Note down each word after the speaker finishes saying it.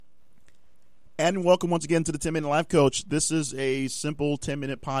And welcome once again to the 10-Minute Life Coach. This is a simple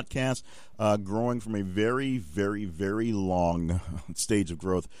 10-minute podcast growing from a very, very, very long stage of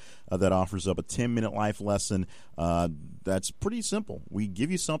growth that offers up a 10-minute life lesson that's pretty simple. We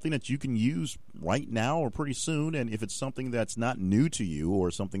give you something that you can use right now or pretty soon, and if it's something that's not new to you or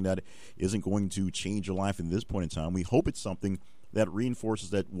something that isn't going to change your life in this point in time, we hope it's something that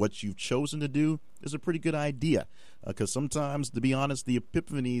reinforces that what you've chosen to do is a pretty good idea. Because sometimes, to be honest, the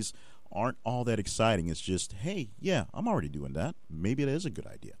epiphanies aren't all that exciting. It's just, hey, yeah, I'm already doing that. Maybe it is a good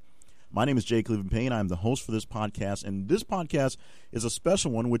idea. My name is Jay Cleveland Payne. I'm the host for this podcast, and this podcast is a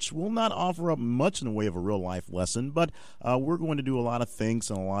special one which will not offer up much in the way of a real-life lesson, but we're going to do a lot of things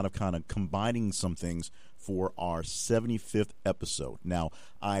and a lot of kind of combining some things for our 75th episode. Now,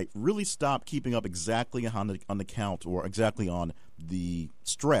 I really stopped keeping up exactly on the count or exactly on the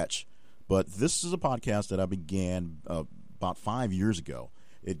stretch, but this is a podcast that I began about 5 years ago.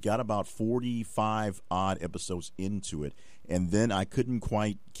 It got about 45-odd episodes into it, and then I couldn't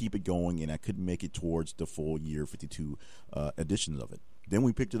quite keep it going, and I couldn't make it towards the full year 52 editions of it. Then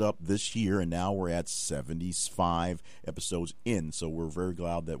we picked it up this year, and now we're at 75 episodes in, so we're very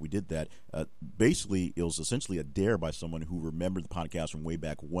glad that we did that. Basically, it was essentially a dare by someone who remembered the podcast from way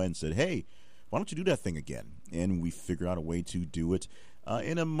back when, said, hey, why don't you do that thing again? And we figured out a way to do it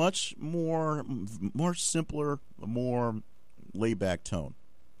in a much more simpler, more laid-back tone.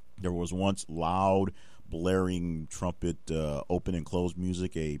 There was once loud, blaring trumpet open and close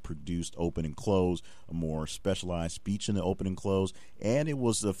music, a produced open and close, a more specialized speech in the open and close, and it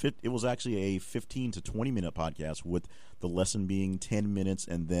was actually a 15 to 20 minute podcast with the lesson being 10 minutes,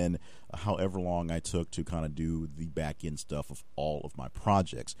 and then however long I took to kind of do the back end stuff of all of my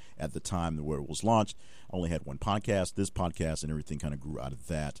projects. At the time where it was launched, I only had one podcast, this podcast, and everything kind of grew out of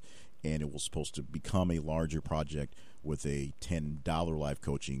that. And it was supposed to become a larger project with a $10 life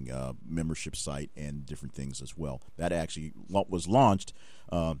coaching membership site and different things as well. That actually was launched,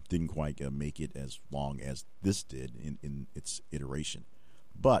 didn't quite make it as long as this did in its iteration.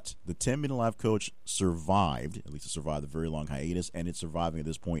 But the 10-Minute Life Coach survived, at least it survived a very long hiatus, and it's surviving at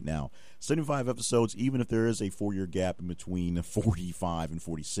this point now. 75 episodes, even if there is a 4-year gap in between 45 and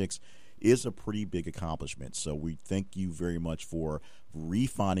 46, is a pretty big accomplishment. So we thank you very much for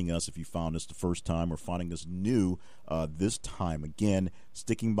refinding us if you found us the first time or finding us new this time. Again,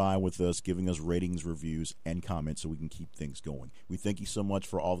 sticking by with us, giving us ratings, reviews, and comments so we can keep things going. We thank you so much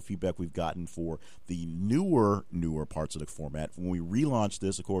for all the feedback we've gotten for the newer parts of the format. When we relaunched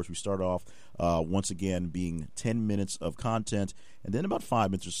this, of course, we started off once again being 10 minutes of content and then about 5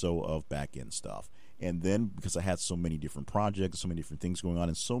 minutes or so of back-end stuff. And then because I had so many different projects, so many different things going on,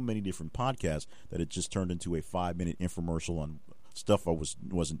 and so many different podcasts that it just turned into a 5-minute infomercial on stuff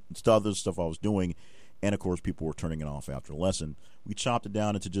other stuff I was doing. And, of course, people were turning it off after a lesson. We chopped it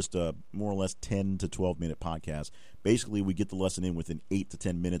down into just a more or less 10 to 12-minute podcast. Basically, we get the lesson in within 8 to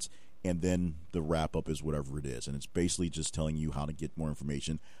 10 minutes, and then the wrap-up is whatever it is. And it's basically just telling you how to get more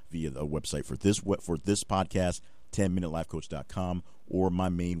information via the website for this podcast, 10minutelifecoach.com, or my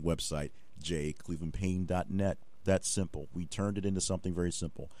main website, jclevelandpayne.net. That's simple. We turned it into something very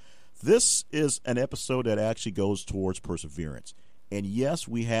simple. This is an episode that actually goes towards perseverance. And yes,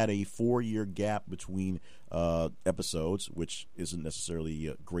 we had a 4-year gap between episodes, which isn't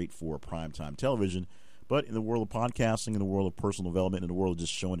necessarily great for primetime television. But in the world of podcasting, in the world of personal development, in the world of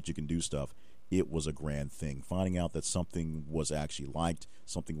just showing that you can do stuff, it was a grand thing. Finding out that something was actually liked,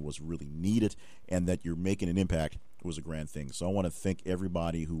 something was really needed, and that you're making an impact was a grand thing. So I want to thank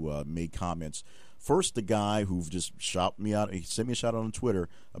everybody who made comments. First, the guy who just shot me out, he sent me a shout out on Twitter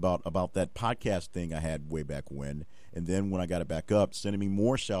about that podcast thing I had way back when. And then when I got it back up, sending me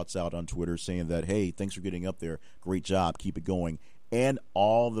more shouts out on Twitter saying that, hey, thanks for getting up there. Great job. Keep it going. And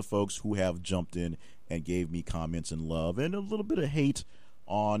all the folks who have jumped in and gave me comments and love and a little bit of hate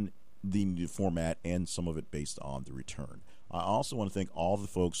on the new format and some of it based on the return. I also want to thank all the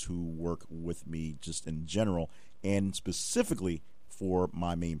folks who work with me just in general and specifically for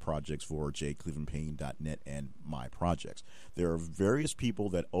my main projects for jclevelandpayne.net and my projects. There are various people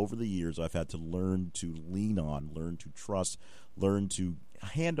that over the years I've had to learn to lean on, learn to trust, learn to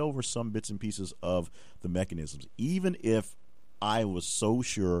hand over some bits and pieces of the mechanisms. Even if I was so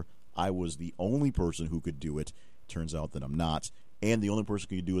sure I was the only person who could do it, turns out that I'm not, and the only person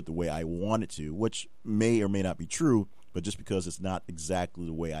who could do it the way I want it to, which may or may not be true, but just because it's not exactly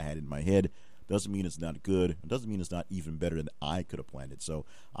the way I had it in my head doesn't mean it's not good. It doesn't mean it's not even better than I could have planned it. So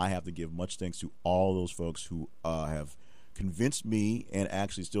I have to give much thanks to all those folks who have convinced me and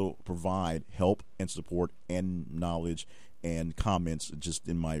actually still provide help and support and knowledge and comments just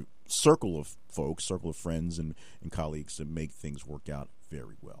in my circle of folks, circle of friends and colleagues to make things work out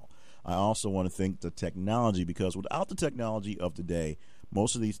very well. I also want to thank the technology, because without the technology of today,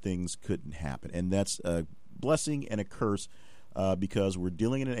 most of these things couldn't happen. And that's a blessing and a curse, because we're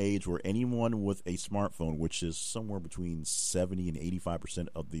dealing in an age where anyone with a smartphone, which is somewhere between 70 and 85%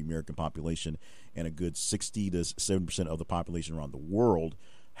 of the American population, and a good 60 to 7% of the population around the world,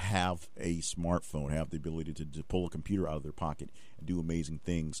 have a smartphone, have the ability to pull a computer out of their pocket and do amazing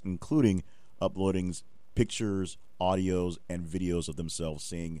things, including uploading pictures, audios, and videos of themselves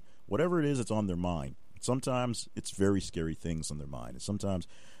saying whatever it is that's on their mind. Sometimes it's very scary things on their mind. And sometimes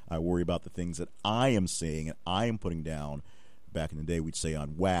I worry about the things that I am saying and I am putting down. Back in the day, we'd say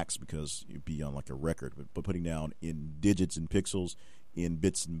on wax, because it'd be on like a record, but putting down in digits and pixels, in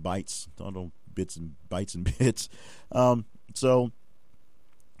bits and bytes, bits and bytes and bits. So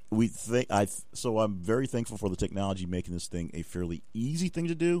I'm very thankful for the technology making this thing a fairly easy thing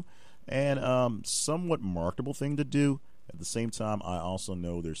to do, and somewhat marketable thing to do. At the same time, I also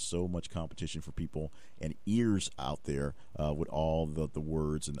know there's so much competition for people and ears out there, with all the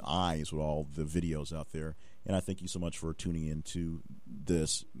words, and eyes with all the videos out there. And I thank you so much for tuning into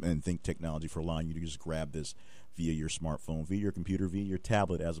this, and thank technology for allowing you to just grab this via your smartphone, via your computer, via your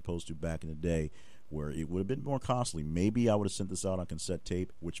tablet, as opposed to back in the day where it would have been more costly. Maybe I would have sent this out on cassette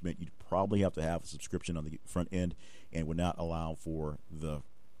tape, which meant you'd probably have to have a subscription on the front end, and would not allow for the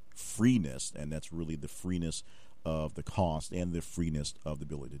freeness, and that's really the freeness of the cost and the freeness of the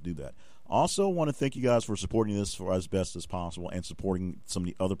ability to do that. Also want to thank you guys for supporting this for as best as possible, and supporting some of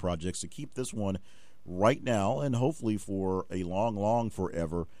the other projects to keep this one right now, and hopefully for a long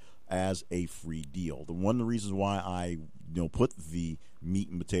forever, as a free deal. One of the reasons why I put the meat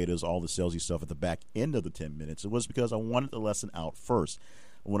and potatoes, all the salesy stuff, at the back end of the 10 minutes, it was because I wanted the lesson out first.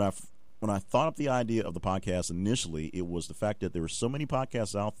 When I thought up the idea of the podcast initially, it was the fact that there were so many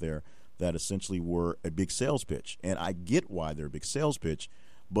podcasts out there that essentially were a big sales pitch. And I get why they're a big sales pitch,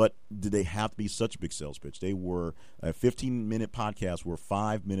 but did they have to be such a big sales pitch? They were a 15-minute podcast where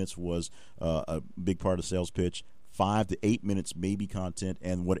 5 minutes was a big part of the sales pitch, 5 to 8 minutes maybe content,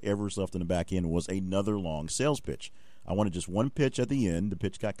 and whatever's left in the back end was another long sales pitch. I wanted just one pitch at the end. The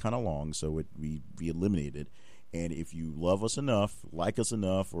pitch got kind of long, so we eliminated it. And if you love us enough, like us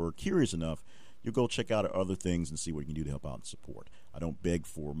enough, or curious enough, you'll go check out our other things and see what you can do to help out and support. I don't beg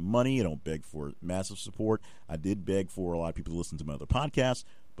for money. I don't beg for massive support. I did beg for a lot of people to listen to my other podcasts,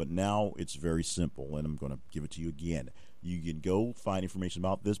 but now it's very simple, and I'm going to give it to you again. You can go find information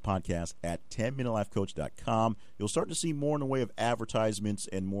about this podcast at 10minutelifecoach.com. You'll start to see more in the way of advertisements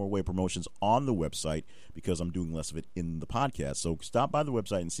and more way of promotions on the website, because I'm doing less of it in the podcast. So stop by the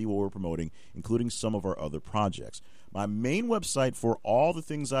website and see what we're promoting, including some of our other projects. My main website for all the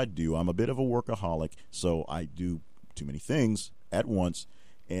things I do, I'm a bit of a workaholic, so I do too many things at once.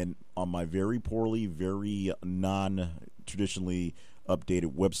 And on my very poorly, very non-traditionally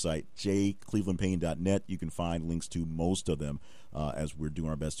updated website, jclevelandpayne.net, you can find links to most of them, as we're doing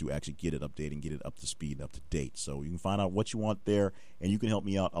our best to actually get it updated and get it up to speed and up to date. So you can find out what you want there, and you can help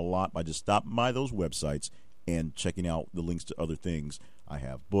me out a lot by just stopping by those websites and checking out the links to other things. I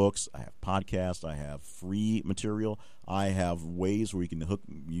have books, I have podcasts, I have free material, I have ways where you can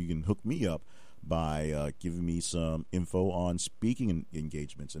hook me up by giving me some info on speaking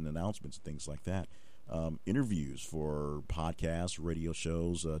engagements and announcements and things like that. Interviews for podcasts, radio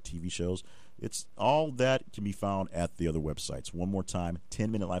shows, TV shows. It's all that can be found at the other websites. One more time,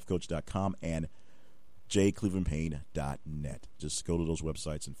 10minutelifecoach.com and jclevelandpayne.net. Just go to those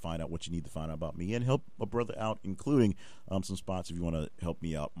websites and find out what you need to find out about me, and help a brother out, including some spots if you want to help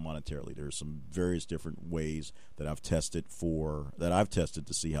me out monetarily. There's some various different ways that I've tested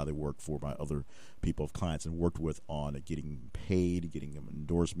to see how they work for my other people of clients and worked with on getting paid, getting them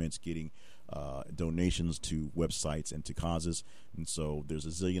endorsements, getting donations to websites and to causes. And so there's a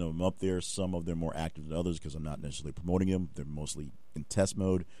zillion of them up there. Some of them more active than others because I'm not necessarily promoting them. They're mostly in test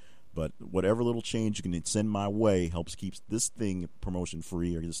mode. But whatever little change you can send my way helps keep this thing promotion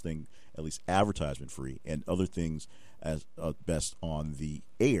free, or this thing at least advertisement free, and other things as best on the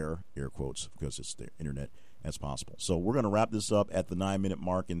air quotes, because it's the internet, as possible. So we're going to wrap this up at the 9-minute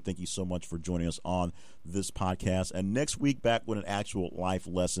mark, and thank you so much for joining us on this podcast. And next week, back with an actual life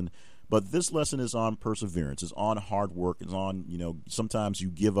lesson. But this lesson is on perseverance. It's on hard work. It's on, sometimes you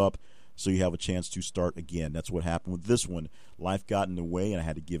give up so you have a chance to start again. That's what happened with this one. Life got in the way, and I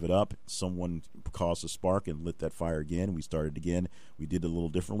had to give it up. Someone caused a spark and lit that fire again. We started again. We did it a little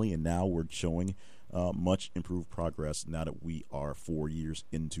differently, and now we're showing much improved progress now that we are 4 years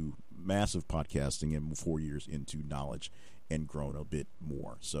into massive podcasting and 4 years into knowledge and grown a bit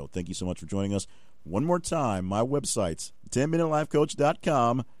more. So thank you so much for joining us. One more time, my websites,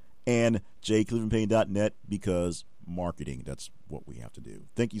 10minutelifecoach.com and jclevelandpayne.net, because marketing. That's what we have to do.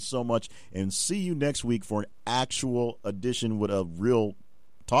 Thank you so much, and see you next week for an actual edition with a real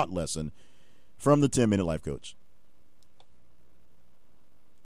taught lesson from the 10-Minute Life Coach.